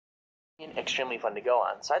extremely fun to go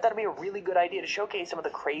on. So I thought it'd be a really good idea to showcase some of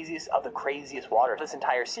the craziest water. This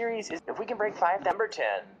entire series is if we can break 5. Number 10.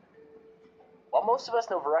 While most of us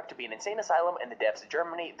know Verrückt to be an insane asylum in the depths of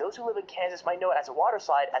Germany, those who live in Kansas might know it as a water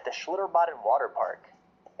slide at the Schlitterbahn Water Park.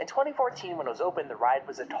 In 2014, when it was opened, the ride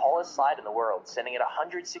was the tallest slide in the world, standing at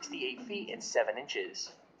 168 feet and 7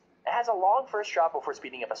 inches. It has a long first drop before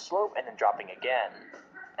speeding up a slope and then dropping again.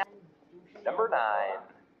 Number 9.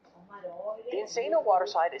 The Insano water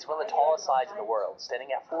slide is one of the tallest slides in the world, standing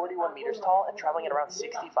at 41 meters tall and traveling at around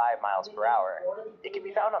 65 miles per hour. It can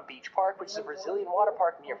be found on Beach Park, which is a Brazilian water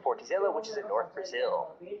park near Fortaleza, which is in North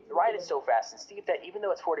Brazil. The ride is so fast and steep that even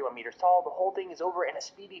though it's 41 meters tall, the whole thing is over in a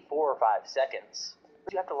speedy 4 or 5 seconds.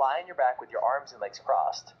 You have to lie on your back with your arms and legs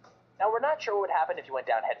crossed. Now, we're not sure what would happen if you went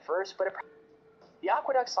down head first, but the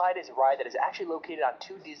Aqueduct slide is a ride that is actually located on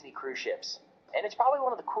 2 Disney cruise ships, and it's probably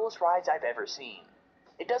one of the coolest rides I've ever seen.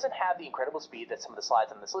 It doesn't have the incredible speed that some of the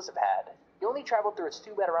slides on this list have had. You only travel through its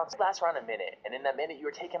tube at lasts around a minute, and in that minute you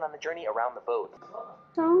are taken on the journey around the boat.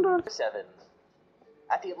 Number 7.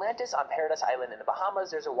 At the Atlantis on Paradise Island in the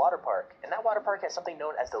Bahamas, there's a water park, and that water park has something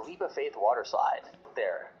known as the Leap of Faith water slide.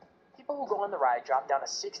 There. People who go on the ride drop down a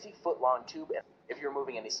 60-foot long tube, and if you're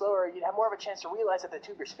moving any slower, you'd have more of a chance to realize that the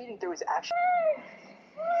tube you're speeding through is actually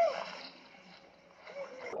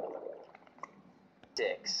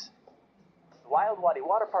 6. Wild Wadi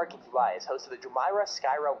Water Park in Dubai is host to the Jumeirah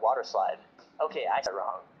Skyra water slide. Okay, I said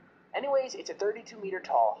wrong. Anyways, it's a 32 meter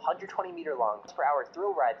tall, 120 meter long per hour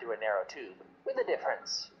thrill ride through a narrow tube, with a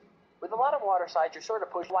difference. With a lot of water slides, you're sort of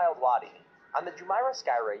pushed Wild Wadi. On the Jumeirah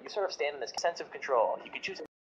Skyra, you sort of stand in this sense of control. You can choose